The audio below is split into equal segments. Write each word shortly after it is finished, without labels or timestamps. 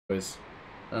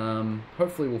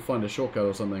Hopefully we'll find a shortcut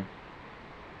or something.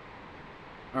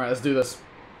 Alright, let's do this.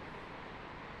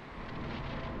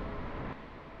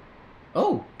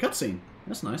 Oh, cutscene.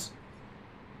 That's nice.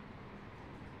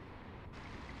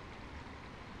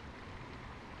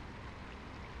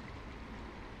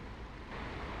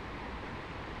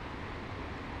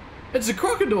 It's a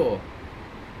crocodile!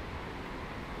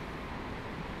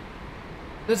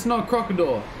 That's not a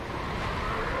crocodile.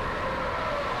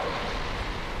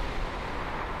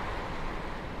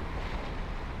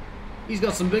 He's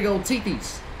got some big old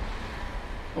teethies.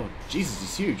 Oh, Jesus,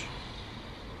 he's huge.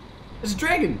 It's a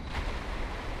dragon!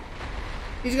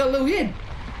 He's got a little head!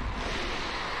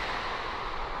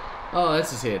 Oh,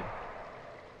 that's his head.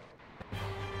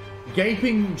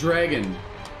 Gaping Dragon.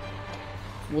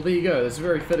 Well, there you go. That's a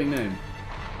very fitting name.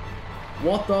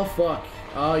 What the fuck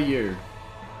are you?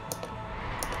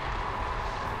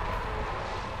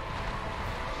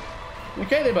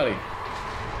 Okay there, buddy.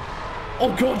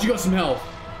 Oh god, you got some health.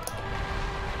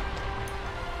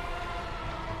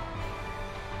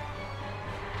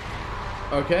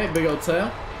 Okay, big old tail.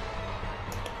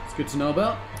 It's good to know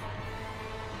about.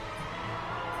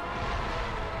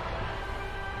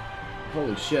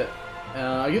 Holy shit.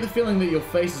 I get the feeling that your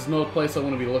face is not a place I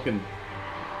want to be looking.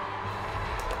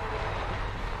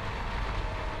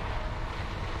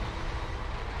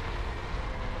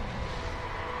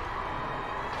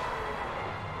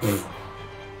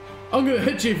 I'm gonna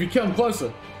hit you if you come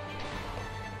closer.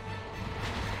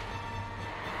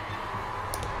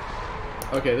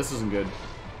 Okay, this isn't good.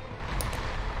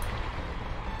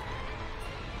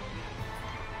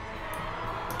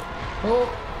 Oh,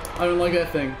 I don't like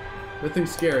that thing. That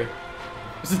thing's scary.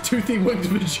 It's a toothy winged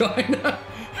vagina.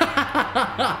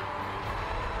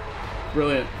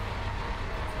 Brilliant.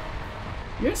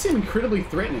 You guys seem incredibly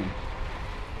threatening.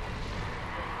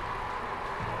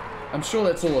 I'm sure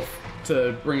that's all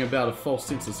to bring about a false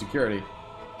sense of security.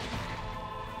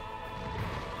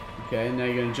 Okay, now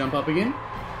you're gonna jump up again.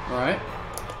 Alright.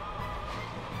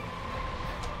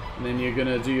 And then you're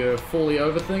gonna do your fully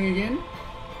over thing again.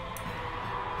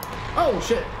 Oh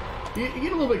shit! You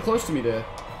get a little bit close to me there.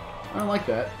 I don't like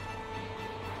that.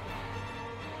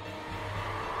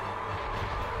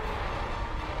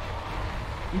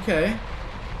 Okay.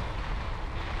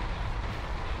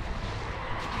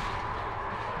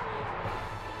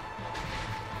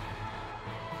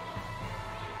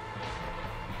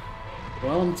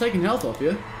 Well, I'm taking health off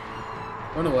you.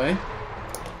 Run away.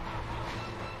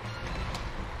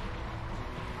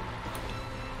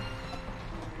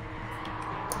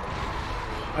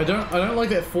 I don't like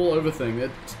that fall over thing.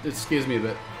 It scares me a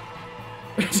bit.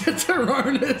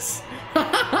 Tyrannus!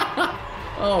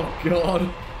 Oh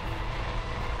god.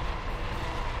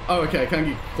 Oh, okay, I can't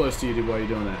get close to you while you're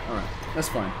doing that. Alright, that's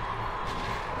fine.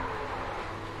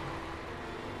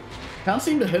 Can't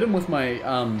seem to hit him with my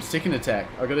second attack.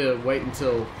 I gotta wait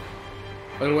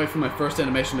for my first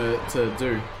animation to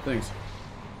do things.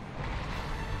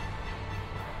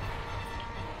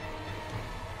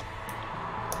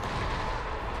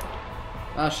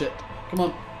 Ah shit. Come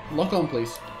on. Lock on,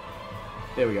 please.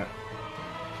 There we go.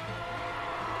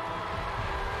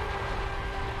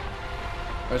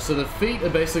 Alright, so the feet are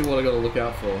basically what I gotta look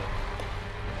out for.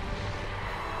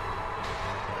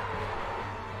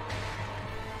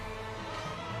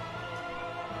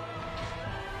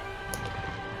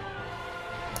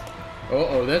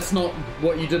 Uh-oh, that's not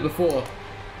what you did before.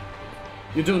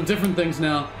 You're doing different things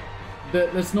now.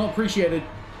 That's not appreciated.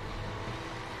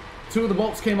 2 of the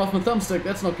bolts came off my thumbstick.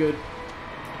 That's not good.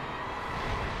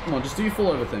 Come on, just do your full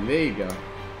over thing. There you go.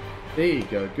 There you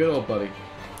go. Good old buddy.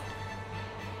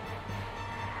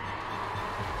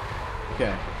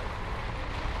 Okay.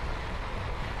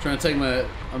 I'm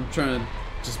trying to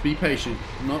just be patient.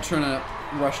 I'm not trying to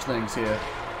rush things here.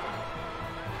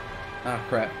 Ah,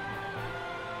 crap.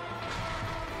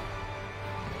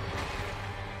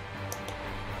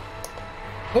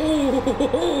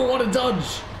 Oh, what a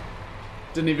dodge!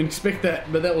 Didn't even expect that,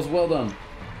 but that was well done.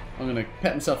 I'm gonna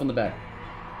pat myself on the back.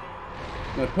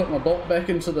 I'm gonna put my bolt back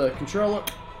into the controller.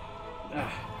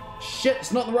 Ah, shit,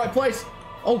 it's not in the right place.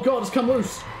 Oh god, it's come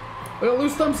loose. I got a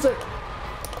loose thumbstick.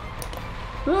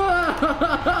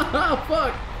 Ah,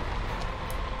 fuck.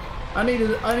 I need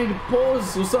to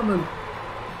pause or something.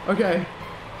 Okay.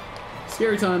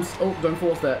 Scary times. Oh, don't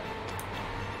fall off that.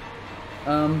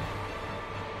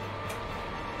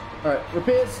 Alright,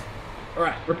 repairs.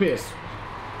 Alright, repairs.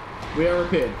 We are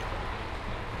repaired.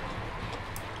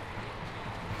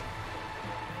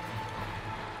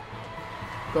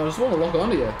 God, I just want to lock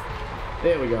onto you.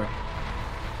 There we go.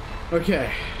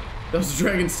 Okay. That was the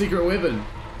dragon's secret weapon.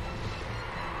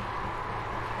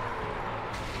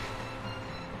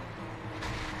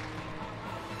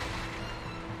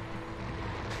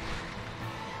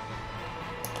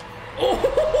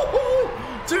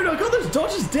 Dude, I got those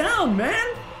dodges down,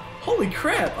 man! Holy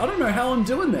crap, I don't know how I'm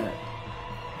doing that.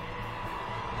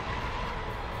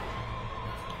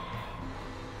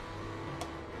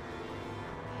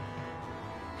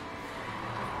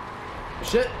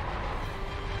 Shit.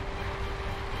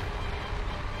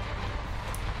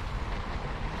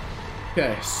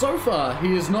 Okay, so far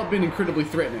he has not been incredibly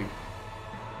threatening.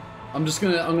 I'm not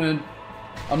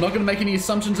gonna make any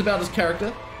assumptions about his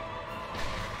character.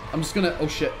 I'm just gonna, oh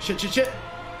shit.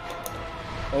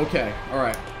 Okay,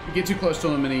 alright. You get too close to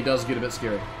him and he does get a bit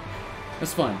scary.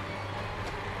 That's fine.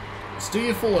 Just do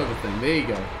your full over thing. There you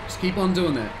go. Just keep on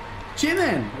doing that.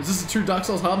 Chairman! Is this a true Dark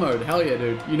Souls hard mode? Hell yeah,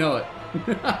 dude. You know it.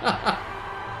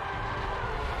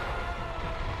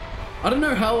 I don't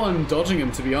know how I'm dodging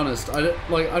him, to be honest. I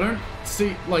don't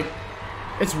see, like,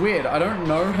 it's weird. I don't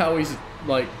know how he's,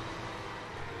 like,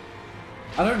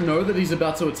 I don't know that he's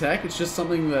about to attack. It's just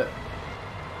something that...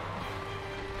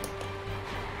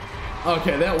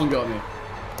 Okay, that one got me.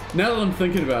 Now that I'm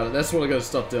thinking about it, that's what I gotta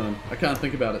stop doing. I can't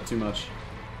think about it too much.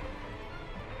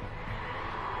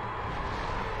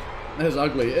 That is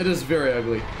ugly. It is very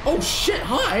ugly. Oh shit,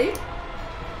 hi!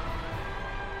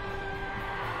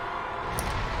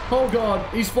 Oh god,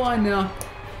 he's fine now.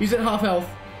 He's at half health.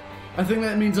 I think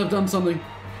that means I've done something.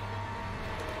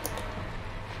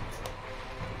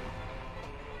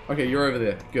 Okay, you're over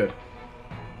there. Good.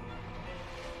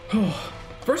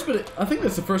 First bit of, I think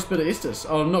that's the first bit of Estus.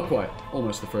 Oh, not quite.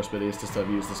 Almost the first bit of Estus I've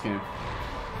used this game.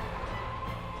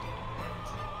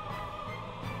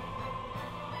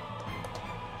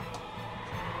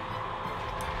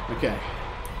 Okay.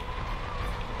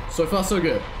 So far, so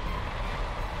good.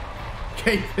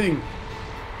 Caping.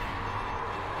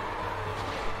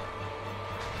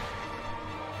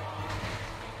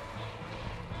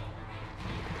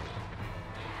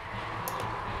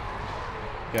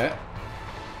 Okay.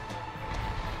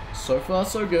 So far,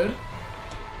 so good.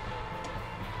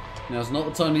 Now's not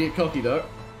the time to get cocky, though.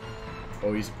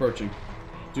 Oh, he's approaching.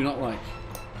 Do not like.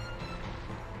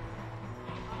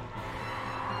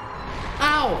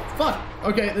 Ow! Fuck!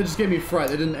 Okay, that just gave me a fright.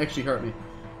 They didn't actually hurt me.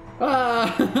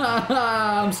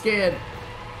 Ah! I'm scared.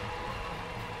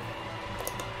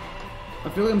 I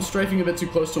feel like I'm strafing a bit too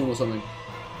close to him or something.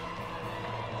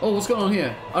 Oh, what's going on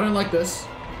here? I don't like this.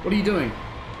 What are you doing?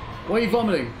 Why are you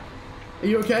vomiting? Are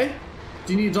you okay?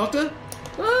 Do you need a doctor?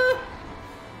 Ah!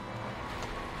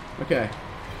 Okay.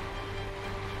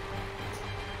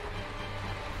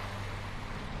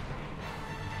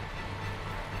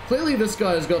 Clearly this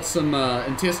guy's got some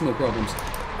intestinal problems.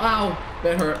 Ow!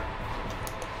 That hurt.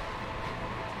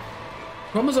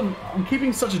 Problem is I'm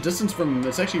keeping such a distance from him,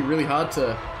 it's actually really hard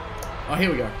to... Oh,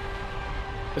 here we go.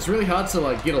 It's really hard to,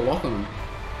 like, get a lock on him.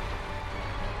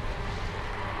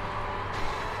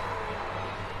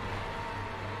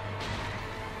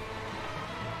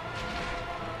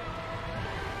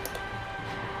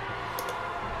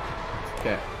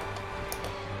 Okay.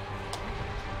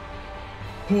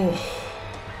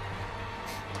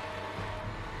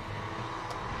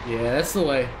 Yeah, that's the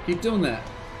way. Keep doing that.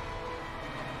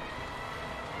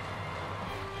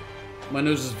 My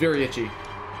nose is very itchy.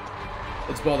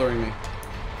 It's bothering me.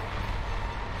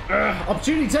 Ugh,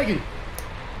 opportunity taken!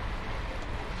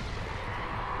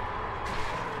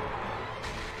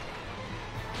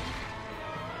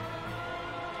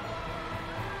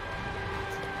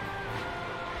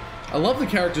 I love the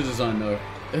character design though.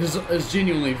 It's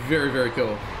genuinely very, very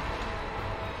cool.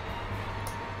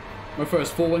 My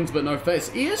first 4 wings but no face.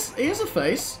 He has a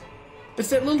face.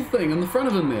 It's that little thing in the front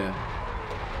of him there.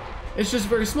 It's just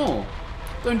very small.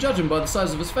 Don't judge him by the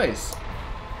size of his face.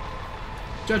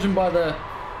 Judge him by the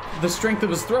strength of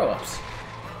his throw-ups.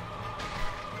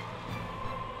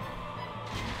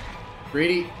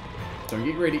 Greedy. Don't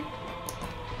get greedy.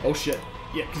 Oh shit.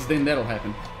 Yeah, because then that'll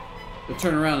happen. He'll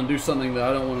turn around and do something that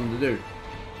I don't want him to do.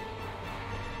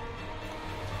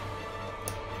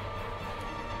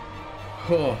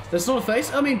 Oh, that's not a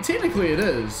face? I mean, technically it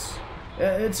is.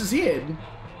 It's his head.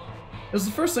 It was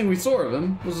the first thing we saw of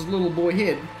him, was his little boy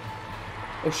head.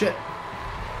 Oh shit.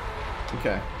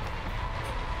 Okay.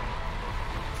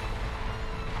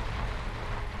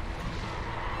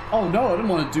 Oh no, I didn't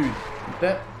want to do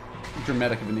that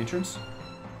dramatic of an entrance.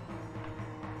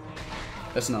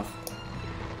 That's enough.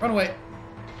 Run away.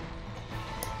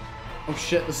 Oh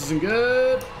shit, this isn't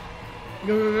good.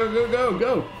 Go, go, go, go, go,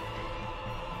 go.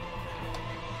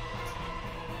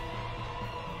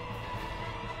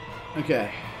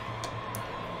 Okay.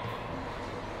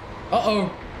 Uh-oh.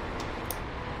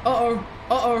 Uh-oh.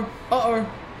 Uh-oh. Uh-oh.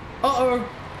 Uh-oh.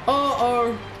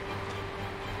 Uh-oh.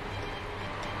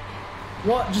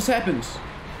 What just happened?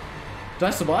 Did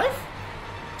I survive?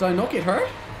 Did I not get hurt?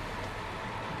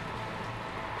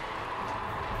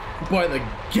 by the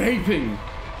gaping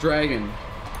dragon.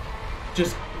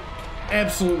 Just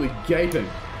absolutely gaping.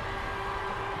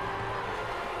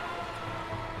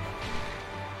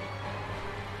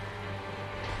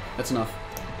 That's enough.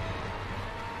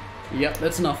 Yep,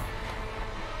 that's enough.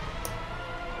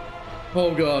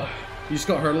 Oh god. You just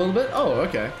got hurt a little bit? Oh,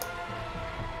 okay.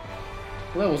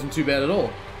 Well, that wasn't too bad at all.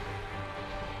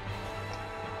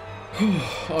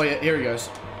 Oh yeah, here he goes.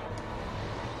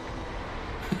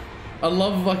 I'd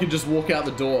love if I could just walk out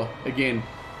the door again.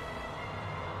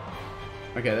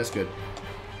 Okay, that's good.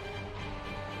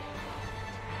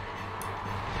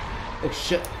 Oh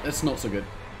shit, that's not so good.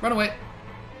 Run away.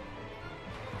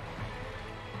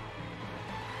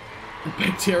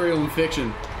 Bacterial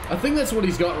infection. I think that's what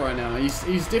he's got right now. He's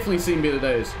definitely seen better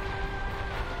days.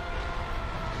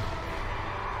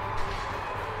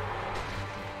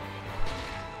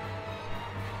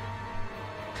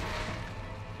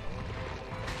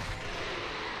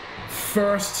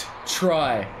 First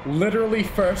try. Literally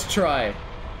first try.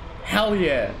 Hell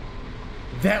yeah.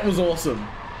 That was awesome.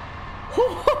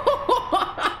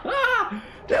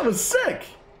 That was sick.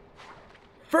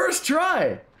 First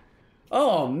try.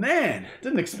 Oh man.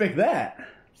 Didn't expect that.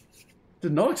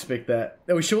 Did not expect that.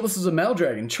 Are we sure this is a male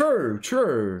dragon? True,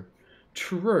 true,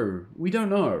 true. We don't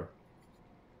know.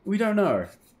 We don't know.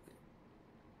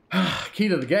 Key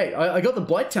to the gate. I got the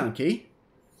Blighttown key.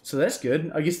 So that's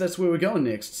good. I guess that's where we're going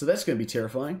next. So that's going to be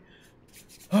terrifying.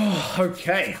 Oh,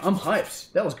 okay. I'm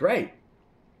hyped. That was great.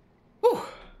 Whew.